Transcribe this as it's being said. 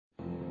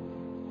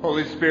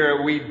Holy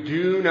Spirit, we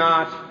do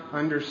not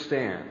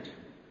understand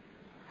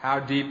how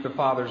deep the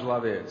Father's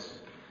love is.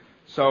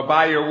 So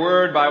by your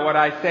word, by what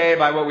I say,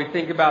 by what we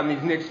think about in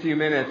these next few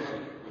minutes,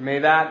 may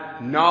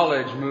that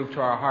knowledge move to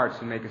our hearts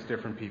and make us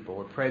different people.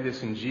 We pray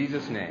this in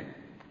Jesus' name.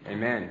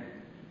 Amen.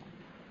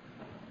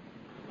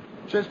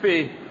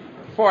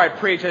 Before I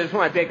preach, I just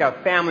want to take a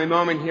family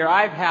moment here.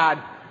 I've had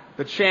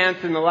the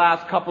chance in the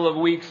last couple of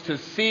weeks to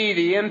see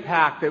the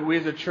impact that we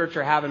as a church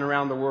are having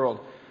around the world.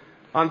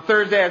 On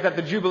Thursday, I was at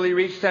the Jubilee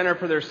Reach Center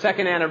for their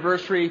second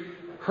anniversary.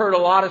 Heard a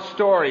lot of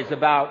stories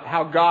about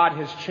how God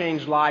has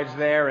changed lives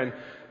there. And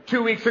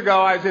 2 weeks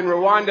ago, I was in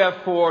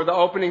Rwanda for the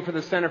opening for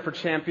the Center for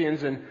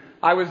Champions. And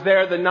I was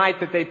there the night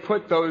that they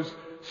put those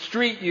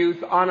street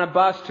youth on a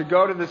bus to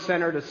go to the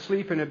center to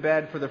sleep in a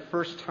bed for the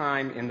first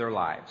time in their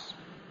lives.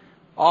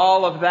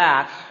 All of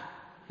that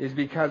is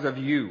because of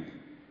you.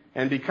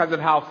 And because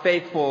of how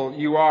faithful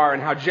you are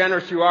and how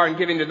generous you are in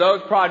giving to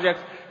those projects,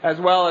 as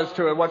well as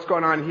to what's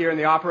going on here in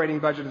the operating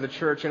budget of the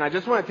church. And I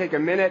just want to take a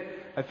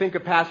minute. I think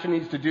a pastor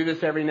needs to do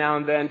this every now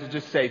and then to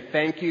just say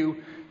thank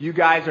you. You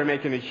guys are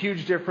making a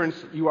huge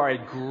difference. You are a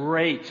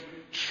great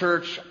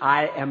church.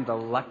 I am the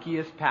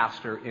luckiest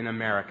pastor in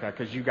America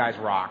because you guys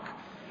rock.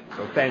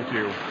 So thank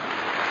you.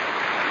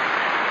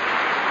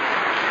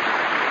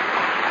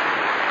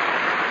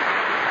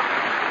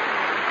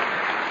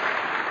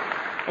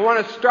 I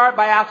want to start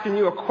by asking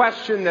you a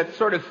question that's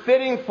sort of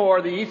fitting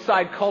for the East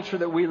Side culture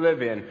that we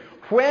live in.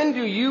 When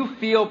do you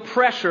feel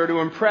pressure to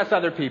impress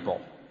other people?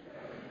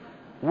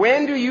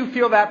 When do you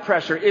feel that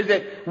pressure? Is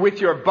it with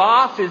your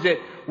boss? Is it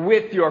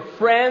with your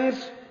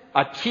friends?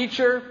 A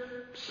teacher?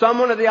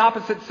 Someone of the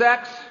opposite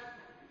sex?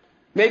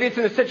 Maybe it's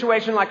in a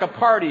situation like a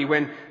party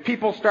when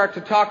people start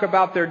to talk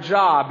about their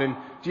job. And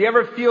do you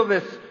ever feel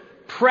this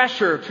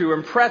pressure to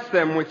impress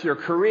them with your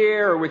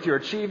career or with your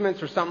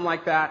achievements or something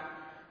like that?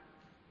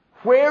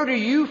 Where do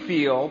you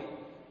feel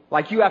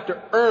like you have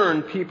to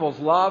earn people's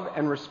love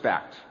and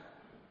respect?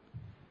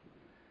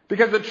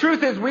 Because the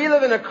truth is, we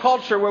live in a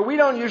culture where we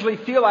don't usually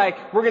feel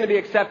like we're going to be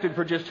accepted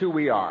for just who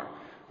we are.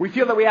 We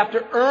feel that we have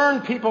to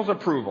earn people's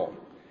approval.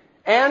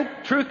 And,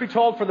 truth be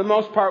told, for the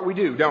most part, we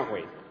do, don't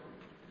we?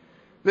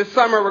 This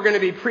summer, we're going to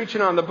be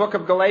preaching on the book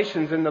of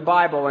Galatians in the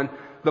Bible. And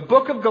the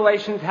book of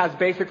Galatians has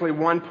basically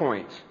one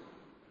point.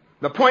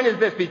 The point is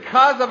this: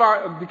 because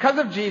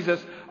of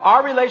Jesus,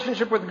 our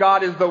relationship with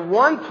God is the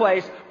one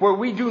place where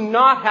we do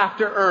not have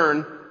to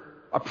earn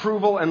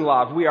approval and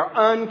love. We are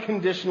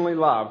unconditionally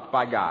loved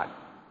by God.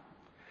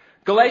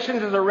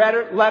 Galatians is a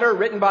letter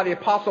written by the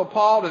Apostle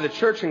Paul to the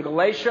church in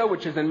Galatia,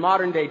 which is in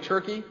modern-day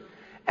Turkey.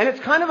 And it's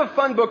kind of a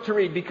fun book to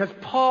read because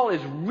Paul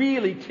is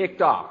really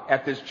ticked off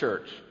at this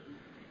church.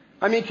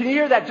 I mean, can you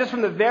hear that just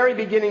from the very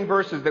beginning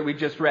verses that we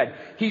just read?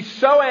 He's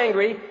so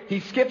angry,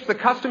 he skips the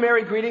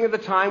customary greeting of the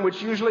time,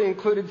 which usually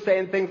included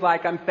saying things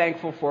like, "I'm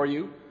thankful for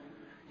you."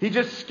 He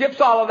just skips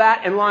all of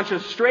that and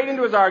launches straight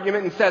into his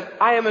argument and says,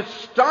 "I am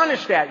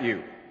astonished at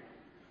you."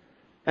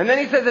 And then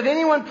he says, "If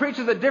anyone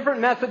preaches a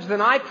different message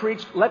than I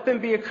preached, let them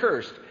be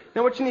accursed."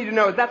 Now what you need to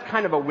know is that's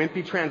kind of a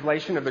wimpy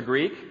translation of the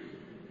Greek.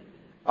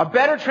 A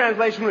better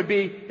translation would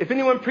be, if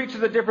anyone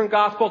preaches a different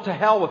gospel, to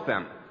hell with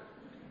them.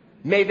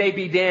 May they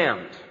be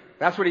damned.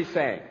 That's what he's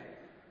saying.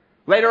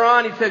 Later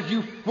on, he says,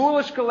 "You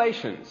foolish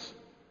Galatians."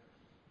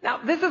 Now,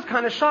 this is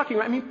kind of shocking,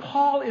 right? I mean,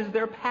 Paul is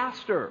their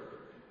pastor.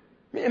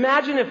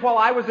 Imagine if while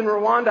I was in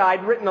Rwanda,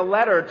 I'd written a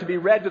letter to be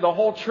read to the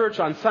whole church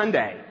on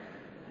Sunday.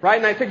 Right?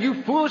 And I said, "You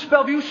foolish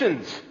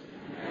Bellevutians."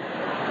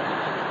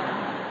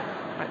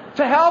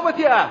 To hell with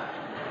you.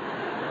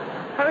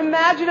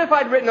 Imagine if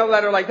I'd written a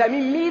letter like that. I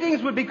mean,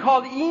 meetings would be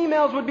called,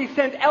 emails would be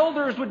sent,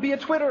 elders would be a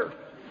Twitter.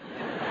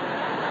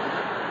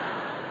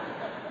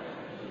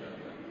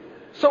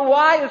 So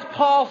why is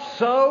Paul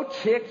so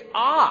ticked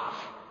off?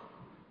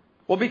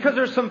 Well, because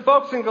there's some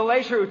folks in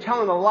Galatia who are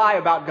telling a lie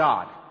about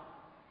God.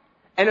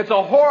 And it's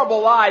a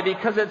horrible lie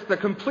because it's the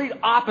complete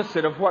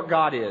opposite of what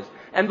God is.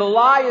 And the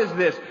lie is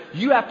this: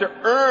 you have to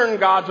earn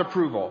God's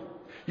approval.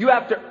 You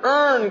have to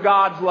earn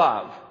God's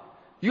love.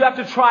 You have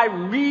to try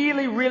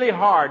really, really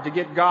hard to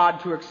get God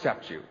to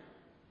accept you.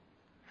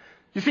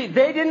 You see,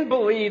 they didn't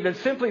believe that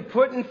simply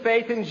putting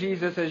faith in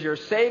Jesus as your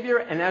Savior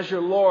and as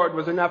your Lord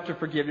was enough to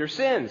forgive your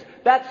sins.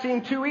 That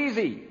seemed too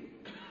easy.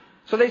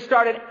 So they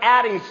started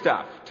adding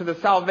stuff to the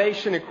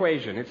salvation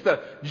equation. It's the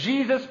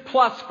Jesus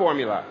plus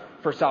formula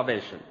for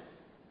salvation.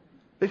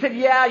 They said,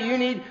 yeah, you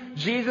need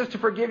Jesus to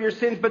forgive your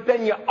sins, but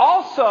then you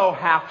also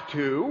have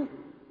to.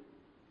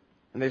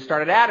 And they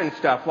started adding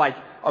stuff like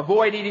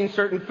avoid eating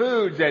certain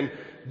foods and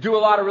do a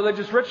lot of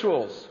religious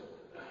rituals.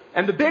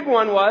 And the big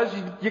one was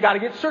you got to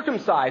get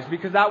circumcised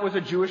because that was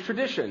a Jewish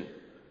tradition.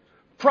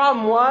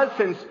 Problem was,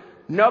 since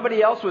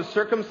nobody else was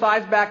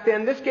circumcised back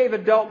then, this gave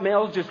adult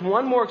males just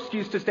one more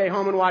excuse to stay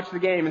home and watch the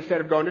game instead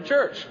of going to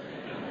church.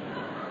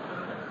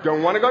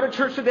 Don't want to go to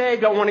church today,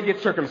 don't want to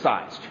get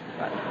circumcised.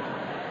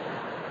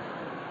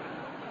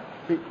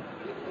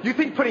 You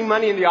think putting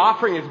money in the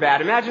offering is bad.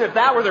 Imagine if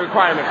that were the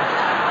requirement.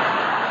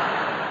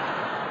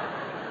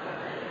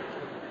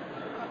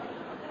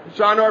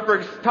 John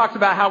Ortberg talks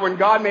about how when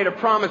God made a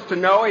promise to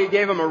Noah, he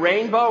gave him a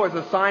rainbow as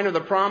a sign of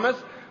the promise.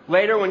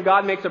 Later, when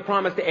God makes a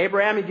promise to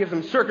Abraham, he gives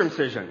him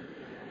circumcision.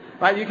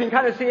 Right? You can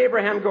kind of see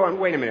Abraham going,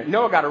 wait a minute,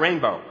 Noah got a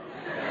rainbow.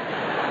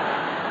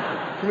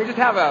 Can we just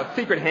have a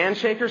secret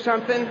handshake or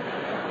something?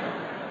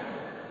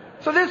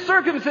 So this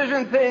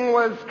circumcision thing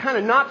was kind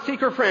of not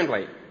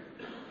seeker-friendly.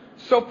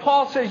 So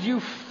Paul says, you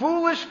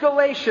foolish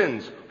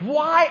Galatians,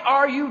 why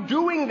are you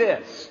doing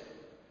this?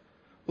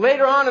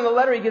 Later on in the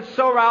letter, he gets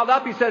so riled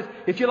up, he says,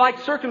 if you like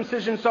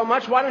circumcision so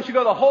much, why don't you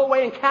go the whole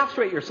way and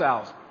castrate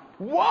yourselves?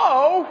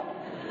 Whoa!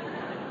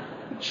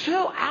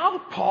 Chill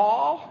out,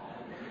 Paul.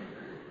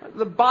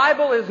 The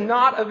Bible is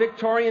not a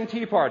Victorian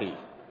Tea Party.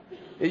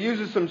 It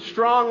uses some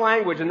strong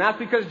language, and that's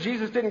because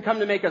Jesus didn't come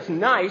to make us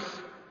nice.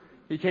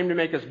 He came to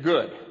make us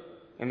good.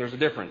 And there's a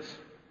difference.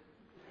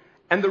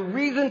 And the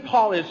reason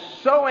Paul is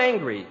so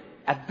angry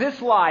at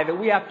this lie that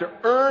we have to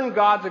earn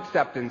God's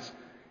acceptance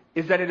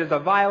is that it is a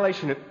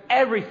violation of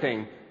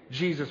everything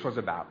Jesus was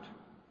about.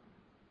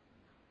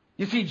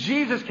 You see,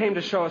 Jesus came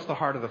to show us the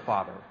heart of the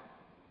Father.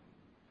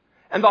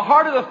 And the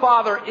heart of the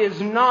Father is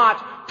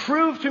not,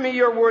 prove to me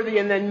you're worthy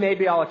and then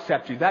maybe I'll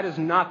accept you. That is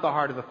not the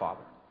heart of the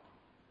Father.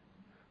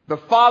 The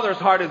Father's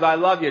heart is, I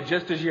love you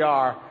just as you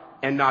are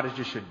and not as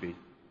you should be.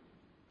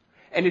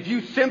 And if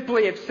you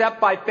simply accept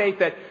by faith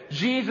that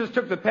Jesus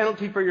took the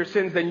penalty for your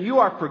sins, then you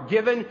are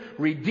forgiven,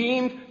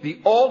 redeemed,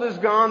 the old is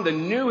gone, the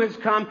new has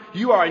come,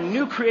 you are a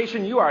new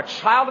creation, you are a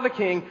child of the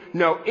King,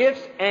 no ifs,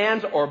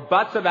 ands, or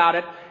buts about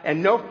it,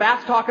 and no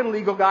fast-talking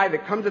legal guy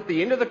that comes at the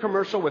end of the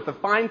commercial with the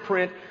fine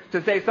print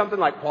to say something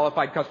like,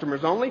 qualified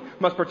customers only,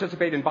 must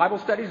participate in Bible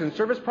studies and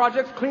service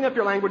projects, clean up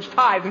your language,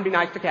 tithe, and be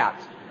nice to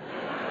cats.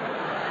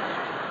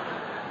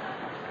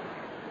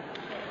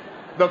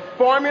 The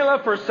formula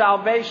for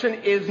salvation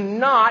is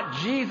not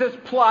Jesus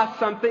plus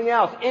something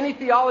else. Any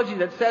theology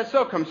that says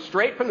so comes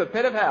straight from the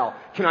pit of hell.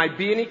 Can I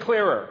be any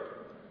clearer?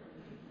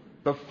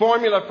 The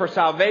formula for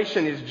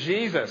salvation is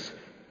Jesus.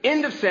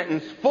 End of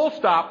sentence, full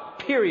stop,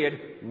 period,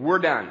 we're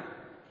done.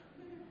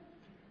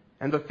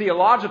 And the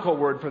theological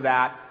word for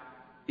that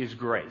is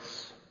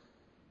grace.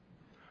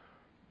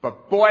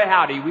 But boy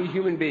howdy, we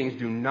human beings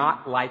do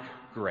not like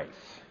grace.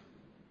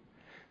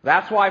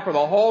 That's why for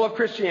the whole of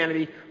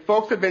Christianity,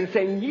 folks have been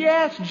saying,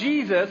 yes,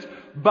 Jesus,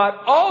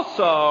 but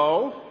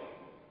also,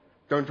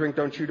 don't drink,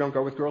 don't chew, don't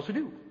go with girls who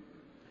do.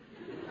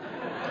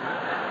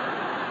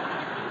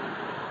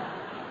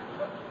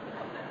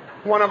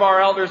 One of our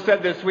elders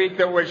said this week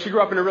that when she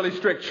grew up in a really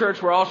strict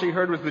church where all she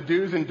heard was the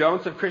do's and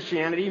don'ts of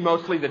Christianity,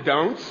 mostly the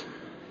don'ts.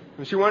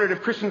 And she wondered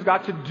if Christians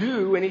got to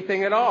do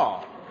anything at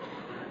all.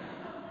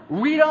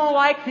 We don't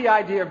like the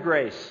idea of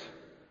grace.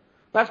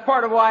 That's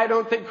part of why I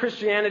don't think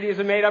Christianity is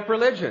a made-up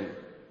religion.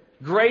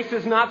 Grace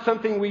is not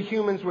something we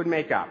humans would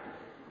make up.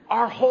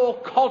 Our whole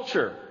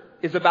culture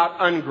is about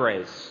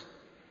ungrace.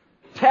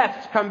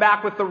 Tests come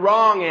back with the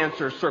wrong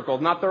answers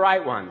circled, not the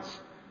right ones.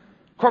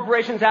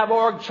 Corporations have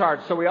org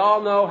charts, so we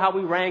all know how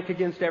we rank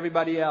against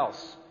everybody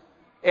else.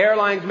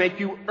 Airlines make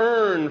you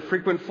earn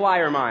frequent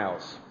flyer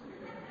miles,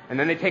 and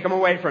then they take them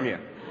away from you.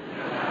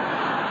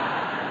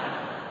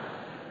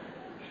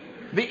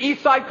 The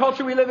East Side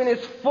culture we live in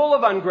is full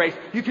of ungrace.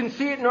 You can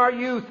see it in our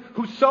youth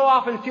who so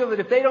often feel that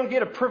if they don't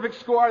get a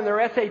perfect score on their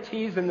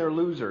SATs, then they're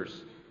losers.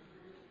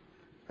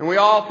 And we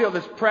all feel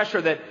this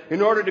pressure that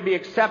in order to be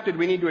accepted,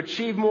 we need to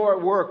achieve more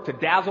at work to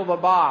dazzle the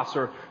boss,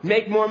 or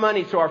make more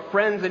money so our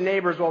friends and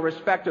neighbors will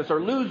respect us, or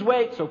lose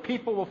weight so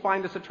people will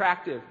find us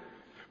attractive.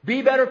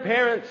 Be better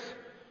parents.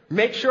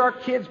 Make sure our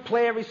kids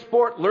play every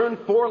sport, learn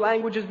 4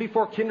 languages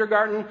before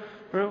kindergarten,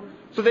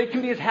 so they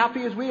can be as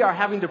happy as we are,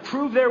 having to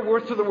prove their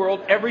worth to the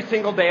world every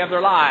single day of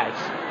their lives.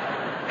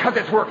 Because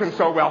it's working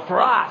so well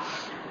for us.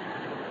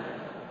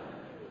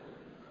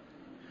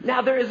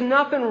 Now, there is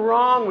nothing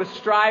wrong with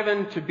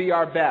striving to be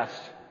our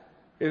best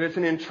if it's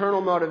an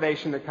internal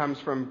motivation that comes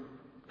from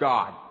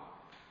God.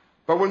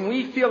 But when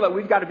we feel that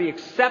we've got to be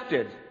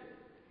accepted,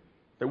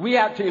 that we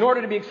have to, in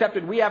order to be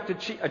accepted, we have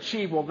to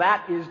achieve, well,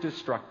 that is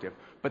destructive.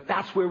 But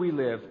that's where we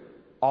live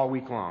all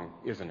week long,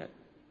 isn't it?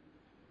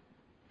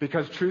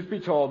 Because truth be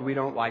told, we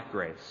don't like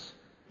grace.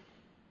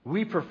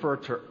 We prefer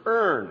to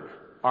earn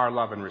our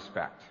love and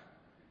respect.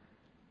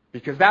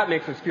 Because that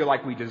makes us feel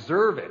like we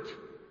deserve it.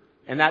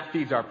 And that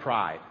feeds our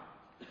pride.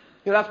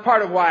 You know, that's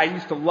part of why I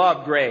used to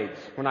love grades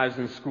when I was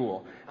in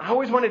school. I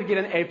always wanted to get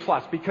an A+,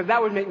 because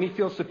that would make me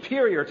feel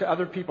superior to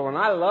other people. And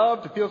I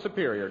love to feel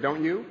superior,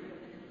 don't you?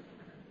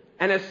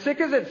 And as sick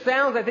as it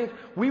sounds, I think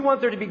we want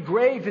there to be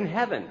grades in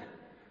heaven.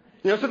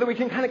 You know, so that we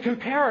can kind of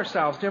compare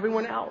ourselves to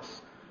everyone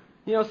else.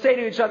 You know, say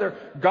to each other,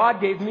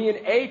 God gave me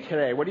an A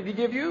today. What did he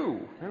give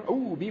you?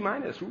 Ooh, B-.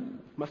 Ooh,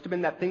 must have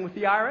been that thing with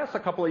the IRS a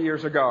couple of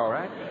years ago,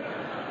 right?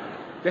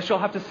 Guess you'll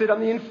have to sit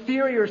on the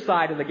inferior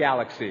side of the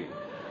galaxy.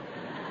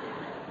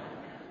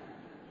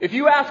 If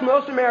you ask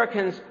most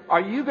Americans,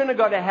 are you going to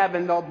go to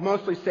heaven? They'll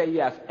mostly say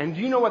yes. And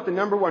do you know what the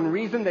number one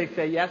reason they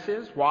say yes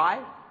is? Why?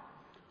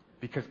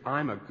 Because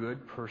I'm a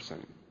good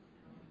person.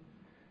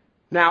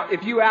 Now,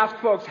 if you ask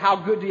folks, how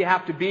good do you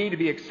have to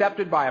be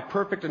accepted by a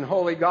perfect and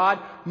holy God?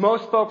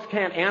 Most folks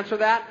can't answer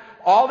that.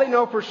 all they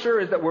know for sure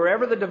is that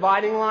wherever the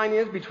dividing line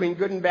is between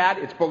good and bad,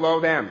 it's below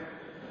them.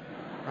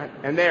 Right?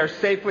 And they are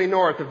safely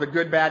north of the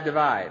good-bad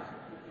divide.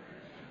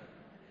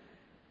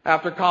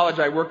 After college,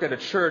 I worked at a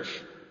church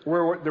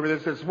where there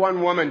was this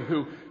one woman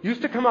who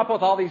used to come up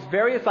with all these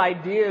various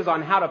ideas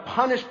on how to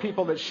punish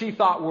people that she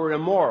thought were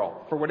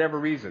immoral for whatever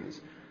reasons.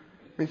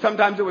 I mean,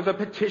 sometimes it was a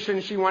petition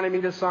she wanted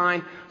me to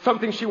sign,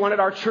 something she wanted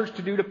our church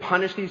to do to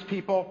punish these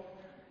people.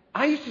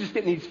 I used to just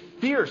get in these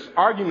fierce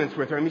arguments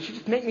with her. I mean, she'd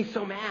just make me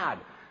so mad.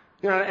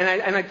 You know,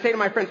 and I'd say to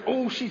my friends,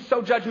 oh, she's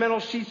so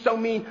judgmental, she's so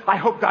mean. I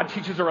hope God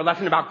teaches her a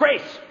lesson about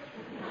grace.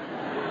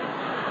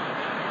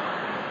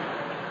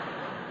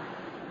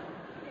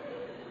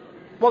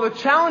 Well, the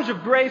challenge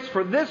of grace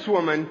for this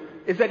woman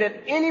is that if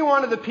any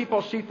one of the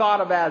people she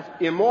thought of as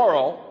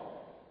immoral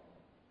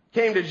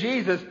came to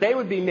Jesus, they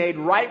would be made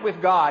right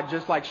with God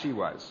just like she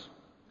was.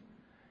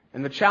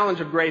 And the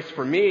challenge of grace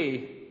for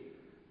me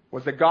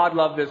was that God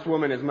loved this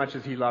woman as much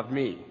as He loved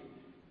me.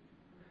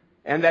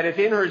 And that if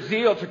in her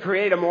zeal to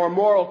create a more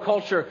moral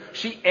culture,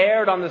 she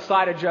erred on the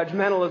side of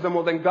judgmentalism,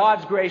 well then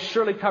God's grace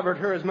surely covered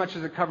her as much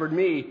as it covered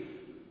me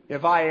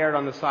if I erred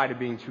on the side of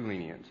being too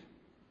lenient.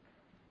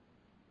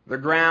 The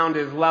ground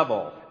is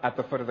level at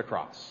the foot of the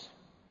cross.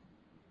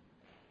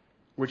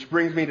 Which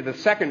brings me to the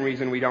second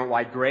reason we don't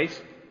like grace.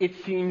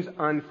 It seems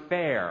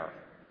unfair.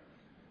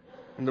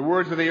 In the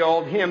words of the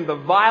old hymn, the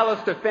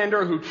vilest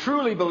offender who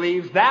truly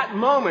believes that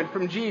moment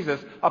from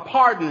Jesus a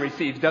pardon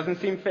receives doesn't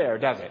seem fair,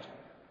 does it?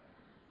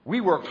 We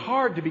worked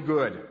hard to be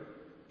good.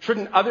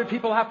 Shouldn't other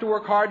people have to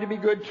work hard to be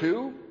good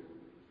too?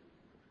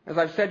 As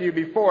I've said to you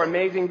before,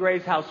 amazing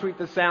grace, how sweet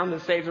the sound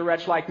that saves a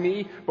wretch like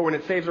me, but when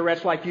it saves a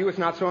wretch like you, it's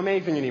not so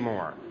amazing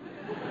anymore.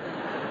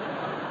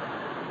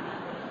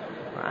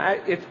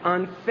 Right? It's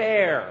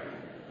unfair.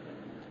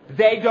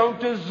 They don't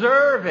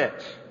deserve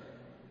it.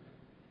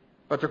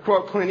 But to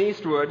quote Clint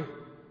Eastwood,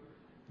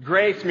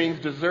 grace means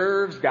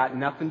deserves got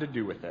nothing to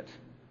do with it.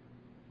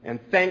 And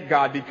thank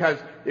God, because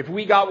if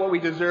we got what we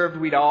deserved,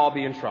 we'd all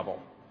be in trouble.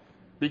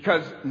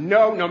 Because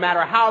no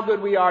matter how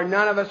good we are,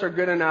 none of us are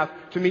good enough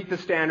to meet the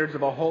standards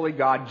of a holy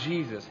God.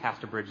 Jesus has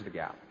to bridge the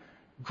gap.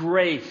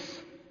 Grace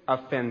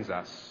offends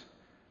us.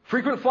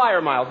 Frequent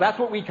flyer miles, that's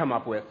what we come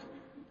up with.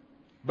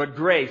 But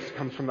grace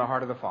comes from the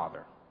heart of the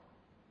Father.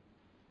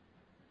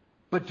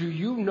 But do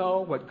you know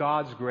what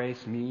God's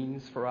grace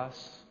means for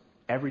us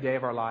every day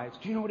of our lives?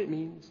 Do you know what it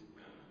means?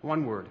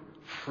 One word,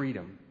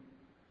 freedom.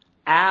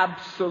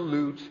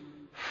 Absolute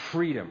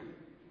freedom.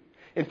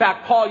 In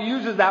fact, Paul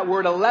uses that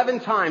word 11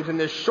 times in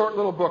this short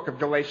little book of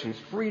Galatians,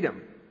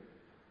 freedom.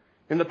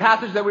 In the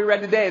passage that we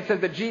read today, it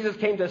says that Jesus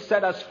came to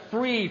set us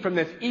free from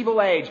this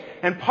evil age.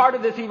 And part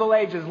of this evil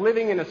age is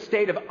living in a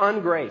state of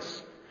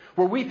ungrace,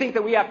 where we think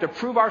that we have to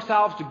prove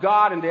ourselves to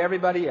God and to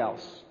everybody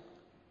else.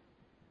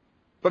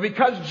 But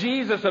because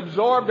Jesus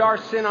absorbed our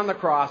sin on the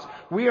cross,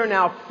 we are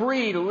now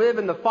free to live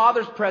in the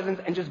Father's presence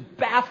and just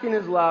bask in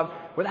His love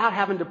without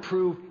having to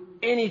prove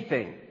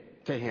anything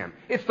to Him.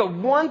 It's the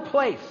one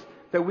place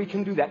that we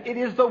can do that. It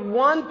is the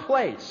one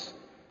place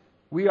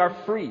we are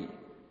free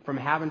from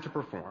having to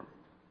perform.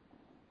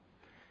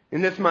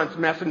 In this month's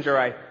Messenger,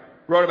 I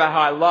wrote about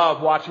how I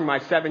love watching my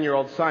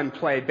 7-year-old son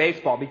play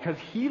baseball because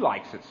he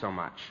likes it so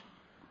much.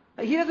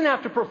 He doesn't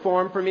have to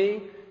perform for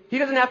me. He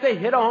doesn't have to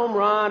hit a home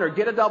run or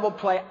get a double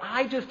play.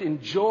 I just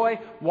enjoy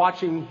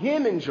watching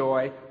him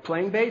enjoy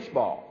playing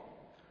baseball.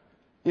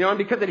 You know, and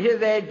because at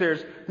his age,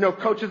 there's no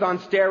coaches on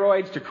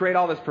steroids to create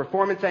all this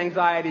performance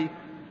anxiety.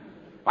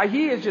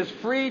 He is just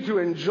free to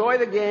enjoy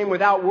the game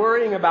without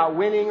worrying about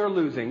winning or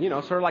losing. You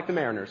know, sort of like the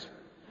Mariners.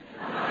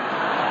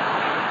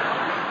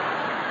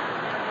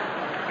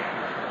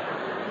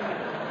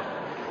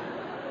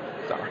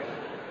 Sorry.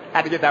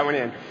 Had to get that one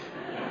in.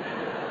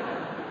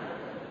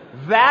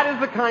 That is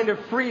the kind of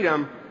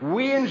freedom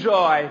we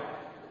enjoy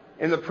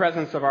in the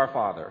presence of our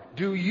Father.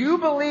 Do you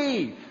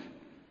believe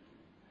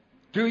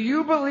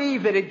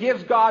that it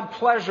gives God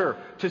pleasure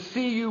to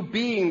see you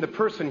being the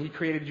person He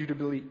created you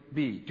to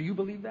be? Do you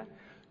believe that?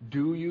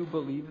 Do you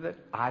believe that?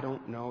 I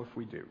don't know if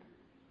we do.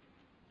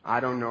 I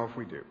don't know if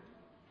we do.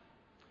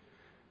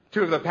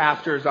 Two of the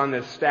pastors on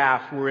this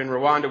staff were in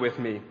Rwanda with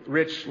me,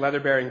 Rich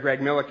Leatherberry and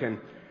Greg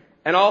Milliken.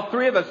 And all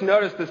three of us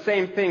noticed the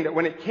same thing, that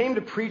when it came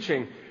to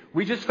preaching,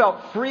 we just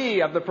felt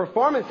free of the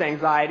performance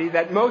anxiety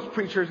that most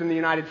preachers in the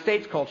United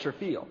States culture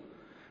feel.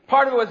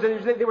 Part of it was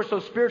that they were so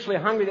spiritually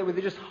hungry that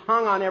they just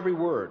hung on every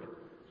word.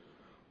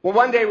 Well,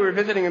 one day we were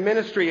visiting a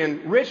ministry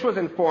and Rich was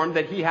informed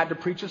that he had to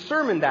preach a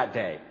sermon that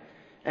day.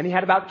 And he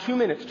had about 2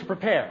 minutes to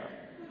prepare.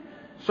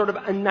 Sort of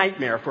a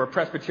nightmare for a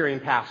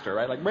Presbyterian pastor,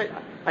 right? Like, wait,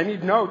 I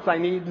need notes, I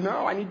need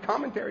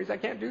commentaries, I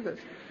can't do this.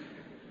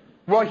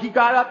 Well, he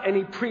got up and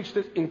he preached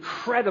this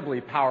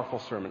incredibly powerful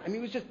sermon. I mean,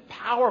 it was just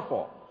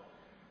powerful.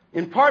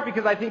 In part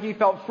because I think he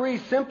felt free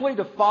simply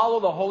to follow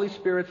the Holy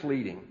Spirit's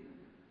leading,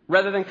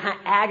 rather than kind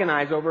of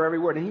agonize over every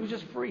word. And he was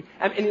just free.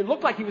 And it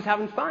looked like he was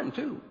having fun,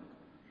 too.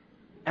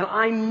 And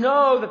I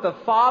know that the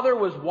Father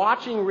was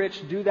watching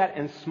Rich do that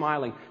and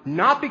smiling,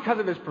 not because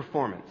of his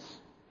performance,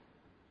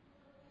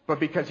 but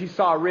because He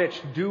saw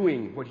Rich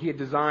doing what He had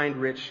designed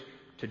Rich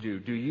to do?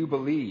 Do you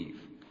believe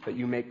that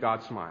you make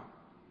God smile?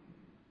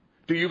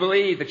 Do you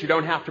believe that you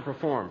don't have to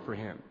perform for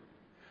Him?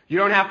 You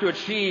don't have to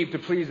achieve to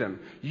please Him.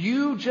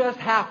 You just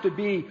have to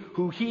be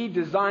who He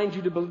designed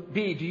you to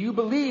be. Do you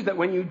believe that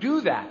when you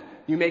do that,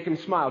 you make Him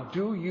smile?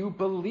 Do you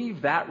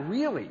believe that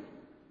really?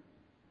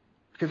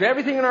 Because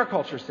everything in our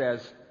culture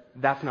says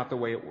that's not the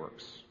way it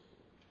works.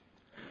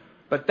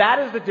 But that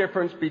is the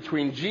difference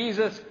between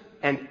Jesus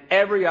and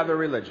every other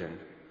religion.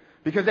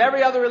 Because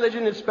every other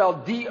religion is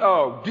spelled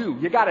D-O, do.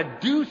 You got to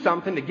do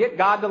something to get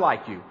God to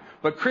like you.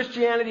 But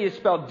Christianity is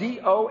spelled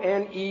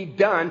D-O-N-E,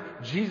 done.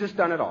 Jesus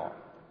done it all.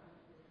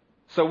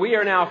 So we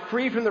are now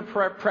free from the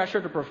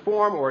pressure to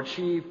perform or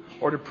achieve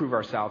or to prove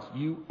ourselves.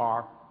 You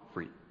are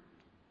free.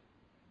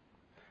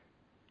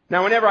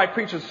 Now, whenever I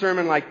preach a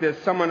sermon like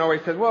this, someone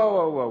always says,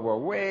 whoa,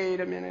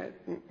 wait a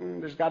minute.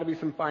 There's got to be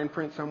some fine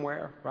print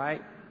somewhere,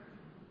 right?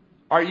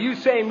 Are you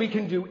saying we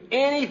can do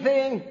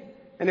anything,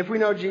 and if we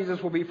know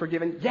Jesus, we'll be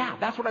forgiven? Yeah,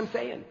 that's what I'm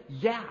saying.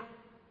 Yeah.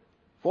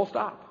 Full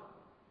stop.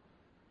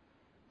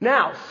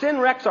 Now, sin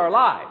wrecks our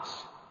lives.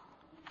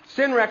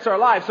 Sin wrecks our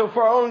lives. So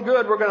for our own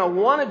good, we're going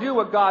to want to do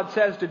what God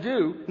says to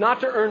do,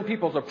 not to earn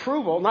people's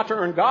approval, not to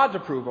earn God's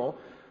approval,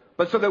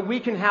 but so that we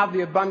can have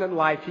the abundant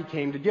life He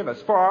came to give us.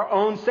 For our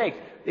own sake.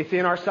 It's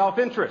in our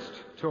self-interest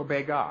to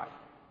obey God.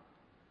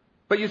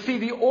 But you see,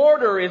 the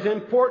order is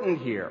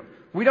important here.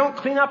 We don't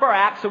clean up our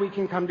act so we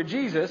can come to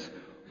Jesus.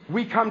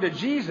 We come to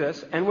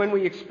Jesus, and when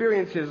we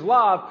experience His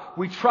love,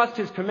 we trust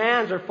His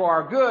commands are for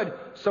our good,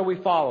 so we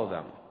follow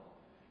them.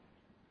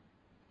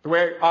 The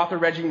way author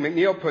Reggie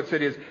McNeil puts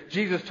it is,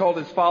 Jesus told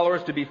His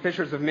followers to be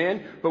fishers of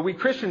men, but we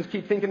Christians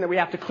keep thinking that we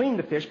have to clean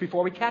the fish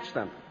before we catch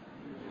them.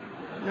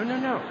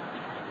 No.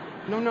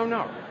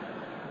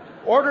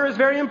 Order is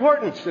very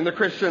important in the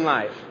Christian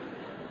life.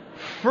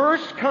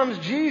 First comes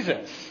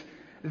Jesus.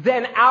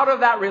 Then out of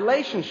that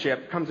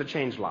relationship comes a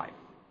changed life.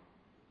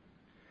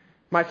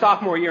 My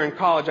sophomore year in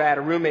college, I had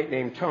a roommate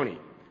named Tony.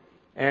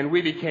 And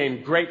we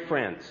became great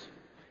friends.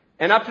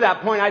 And up to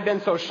that point, I'd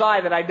been so shy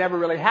that I'd never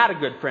really had a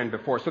good friend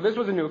before. So this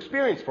was a new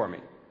experience for me.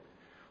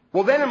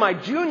 Well, then in my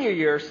junior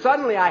year,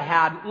 suddenly I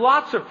had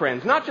lots of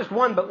friends. Not just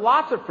one, but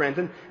lots of friends.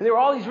 And they were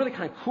all these really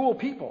kind of cool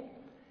people.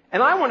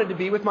 And I wanted to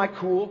be with my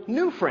cool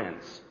new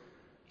friends.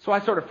 So I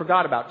sort of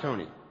forgot about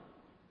Tony.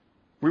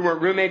 We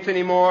weren't roommates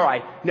anymore.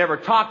 I never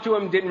talked to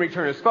him, didn't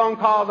return his phone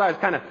calls. I was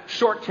kind of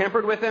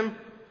short-tempered with him.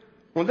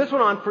 Well, this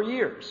went on for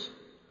years.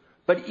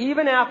 But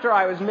even after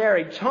I was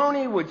married,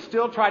 Tony would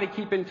still try to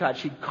keep in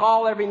touch. He'd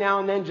call every now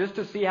and then just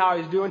to see how I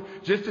was doing,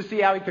 just to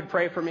see how he could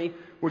pray for me,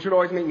 which would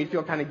always make me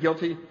feel kind of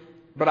guilty.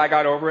 But I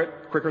got over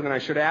it quicker than I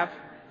should have.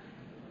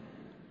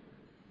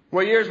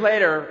 Well, years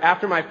later,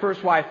 after my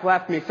first wife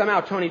left me,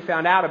 somehow Tony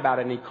found out about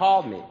it and he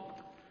called me.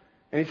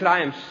 And he said, I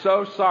am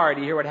so sorry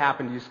to hear what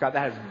happened to you, Scott.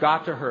 That has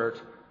got to hurt.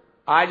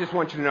 I just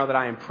want you to know that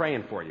I am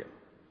praying for you.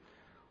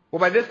 Well,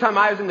 by this time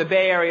I was in the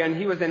Bay Area and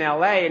he was in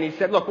L.A. and he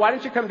said, look, why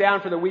don't you come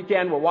down for the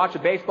weekend? We'll watch a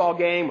baseball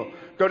game. We'll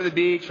go to the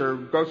beach or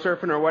go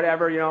surfing or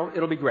whatever.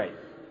 It'll be great.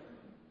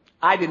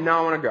 I did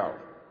not want to go.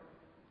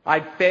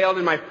 I'd failed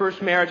in my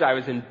first marriage. I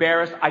was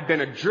embarrassed. I'd been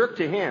a jerk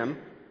to him.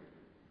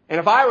 And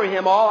if I were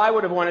him, all I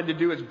would have wanted to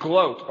do is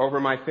gloat over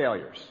my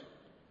failures.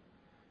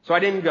 So I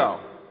didn't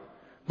go.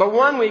 But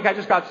one week I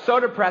just got so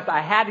depressed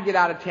I had to get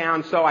out of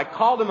town, so I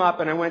called him up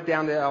and I went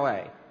down to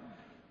L.A.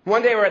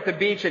 One day we were at the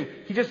beach and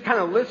he just kind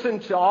of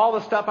listened to all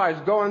the stuff I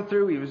was going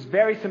through. He was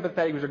very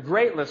sympathetic. He was a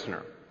great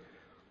listener.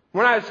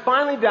 When I was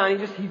finally done,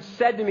 he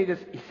said to me this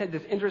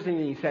interesting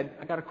thing. He said,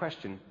 I got a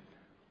question.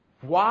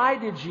 Why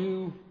did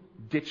you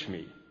ditch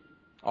me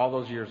all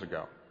those years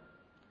ago?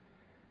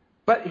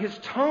 But his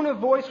tone of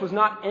voice was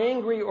not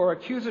angry or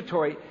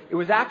accusatory. It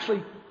was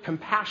actually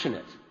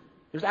compassionate.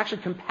 There was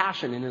actually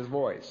compassion in his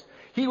voice.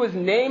 He was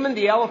naming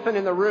the elephant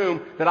in the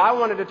room that I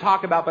wanted to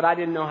talk about, but I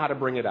didn't know how to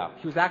bring it up.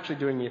 He was actually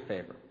doing me a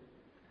favor.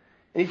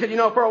 And he said,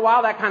 for a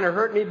while that kind of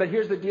hurt me, but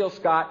here's the deal,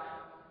 Scott.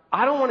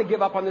 I don't want to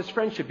give up on this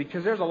friendship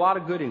because there's a lot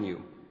of good in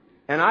you.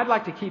 And I'd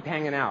like to keep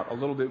hanging out a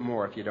little bit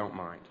more if you don't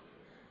mind.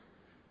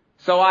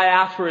 So I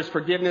asked for his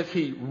forgiveness.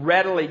 He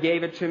readily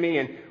gave it to me,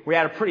 and we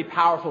had a pretty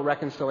powerful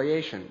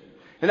reconciliation.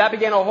 And that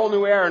began a whole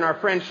new era in our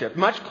friendship,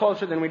 much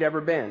closer than we'd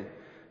ever been.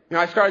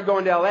 I started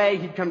going to L.A.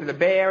 He'd come to the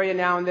Bay Area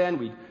now and then.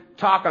 We'd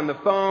talk on the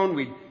phone.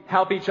 We'd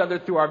help each other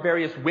through our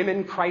various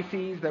women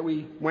crises that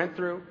we went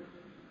through.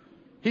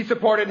 He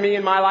supported me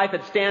in my life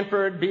at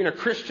Stanford, being a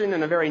Christian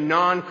in a very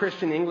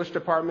non-Christian English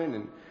department.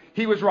 And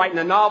he was writing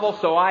a novel,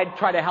 so I'd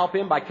try to help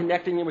him by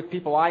connecting him with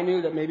people I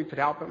knew that maybe could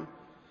help him.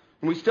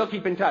 And we still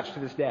keep in touch to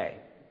this day.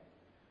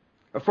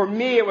 But for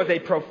me, it was a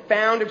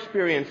profound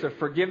experience of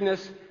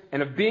forgiveness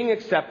and of being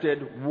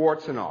accepted,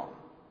 warts and all.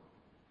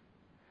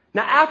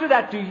 Now, after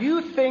that, do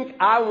you think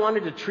I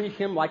wanted to treat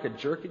him like a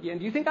jerk again?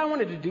 Do you think I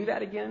wanted to do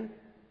that again?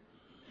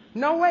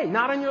 No way,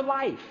 not in your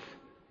life.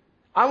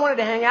 I wanted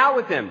to hang out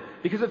with him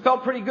because it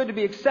felt pretty good to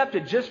be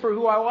accepted just for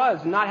who I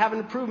was and not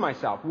having to prove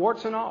myself,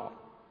 warts and all.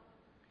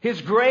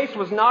 His grace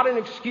was not an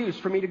excuse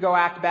for me to go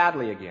act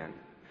badly again.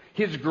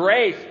 His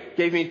grace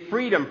gave me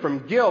freedom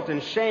from guilt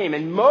and shame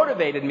and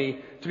motivated me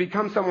to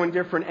become someone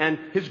different. And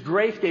His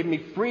grace gave me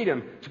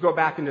freedom to go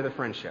back into the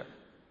friendship.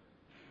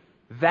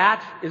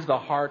 That is the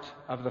heart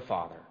of the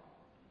Father.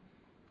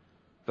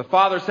 The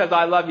Father says,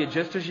 I love you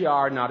just as you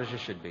are, not as you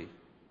should be.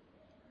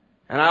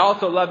 And I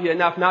also love you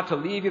enough not to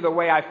leave you the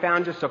way I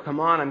found you, so come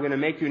on, I'm going to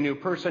make you a new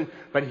person.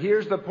 But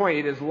here's the point.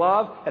 It is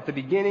love at the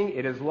beginning,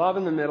 it is love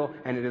in the middle,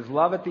 and it is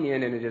love at the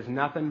end, and it is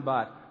nothing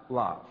but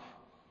love.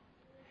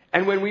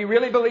 And when we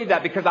really believe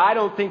that, because I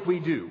don't think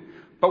we do,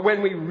 but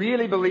when we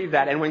really believe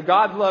that, and when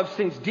God's love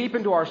sinks deep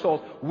into our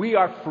souls, we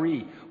are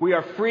free. We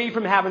are free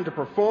from having to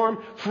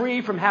perform,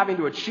 free from having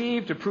to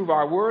achieve to prove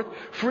our worth,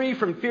 free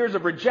from fears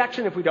of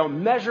rejection if we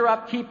don't measure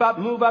up, keep up,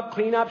 move up,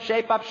 clean up,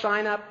 shape up,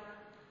 shine up.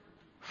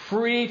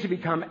 Free to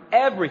become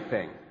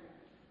everything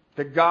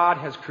that God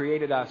has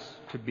created us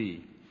to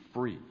be.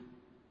 Free.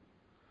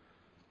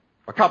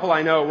 A couple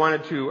I know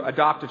wanted to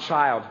adopt a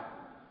child.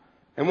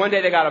 And one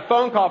day they got a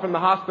phone call from the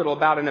hospital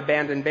about an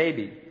abandoned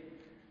baby.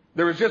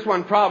 There was just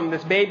one problem.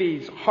 This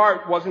baby's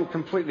heart wasn't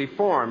completely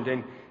formed,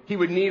 and he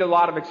would need a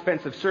lot of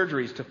expensive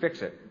surgeries to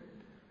fix it.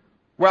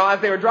 Well, as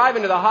they were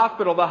driving to the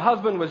hospital, the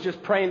husband was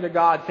just praying to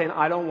God, saying,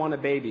 I don't want a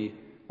baby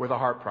with a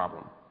heart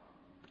problem.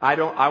 I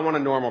want a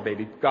normal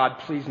baby. God,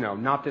 please no,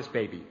 not this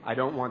baby. I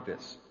don't want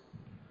this.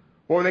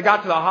 Well, when they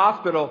got to the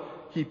hospital,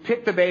 he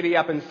picked the baby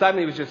up and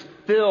suddenly was just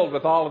filled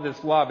with all of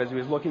this love as he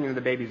was looking into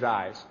the baby's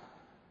eyes.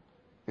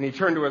 And he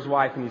turned to his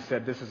wife and he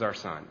said, this is our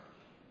son.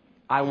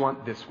 I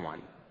want this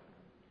one.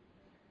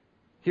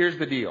 Here's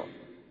the deal.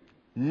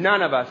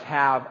 None of us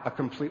have a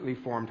completely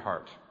formed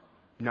heart.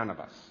 None of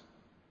us.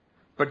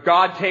 But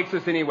God takes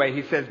us anyway.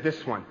 He says,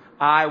 this one.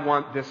 I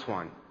want this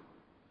one.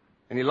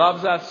 And He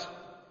loves us.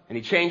 And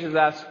He changes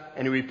us,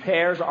 and He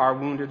repairs our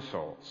wounded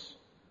souls.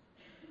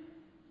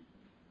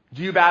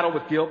 Do you battle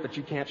with guilt that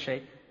you can't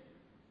shake?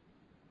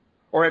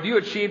 Or have you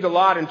achieved a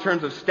lot in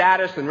terms of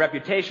status and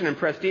reputation and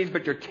prestige,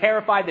 but you're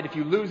terrified that if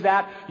you lose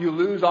that, you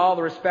lose all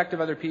the respect of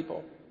other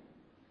people?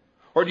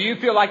 Or do you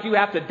feel like you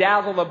have to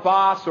dazzle the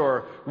boss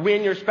or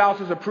win your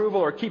spouse's approval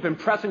or keep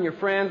impressing your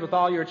friends with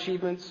all your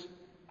achievements?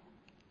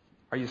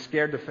 Are you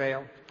scared to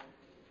fail?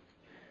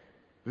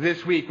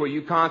 This week, will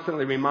you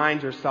constantly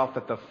remind yourself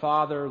that the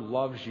Father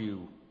loves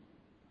you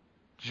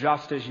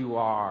just as you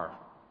are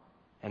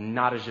and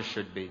not as you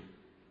should be?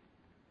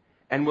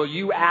 And will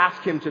you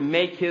ask Him to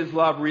make His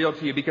love real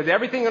to you? Because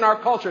everything in our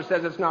culture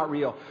says it's not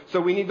real.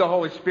 So we need the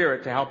Holy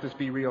Spirit to help this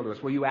be real to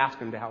us. Will you ask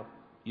Him to help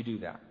you do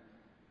that?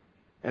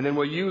 And then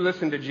will you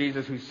listen to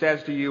Jesus, who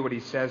says to you what He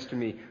says to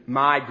me?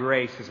 My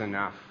grace is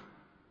enough.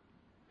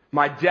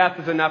 My death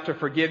is enough to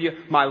forgive you.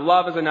 My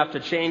love is enough to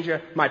change you.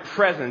 My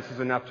presence is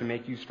enough to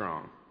make you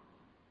strong.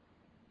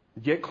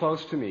 Get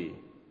close to me,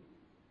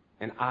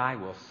 and I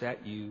will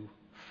set you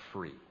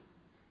free.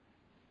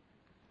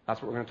 That's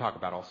what we're going to talk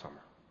about all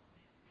summer.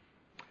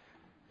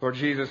 Lord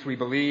Jesus, we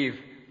believe,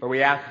 but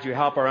we ask that you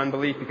help our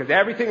unbelief, because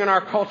everything in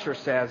our culture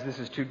says this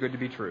is too good to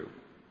be true.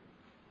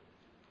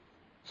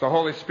 So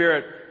Holy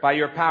Spirit, by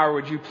your power,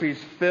 would you please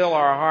fill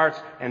our hearts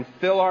and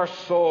fill our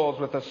souls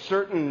with a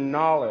certain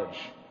knowledge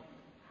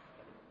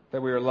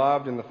that we are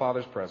loved in the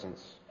Father's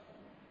presence,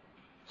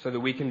 so that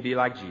we can be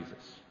like Jesus.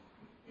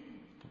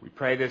 We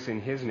pray this in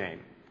His name.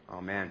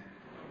 Amen.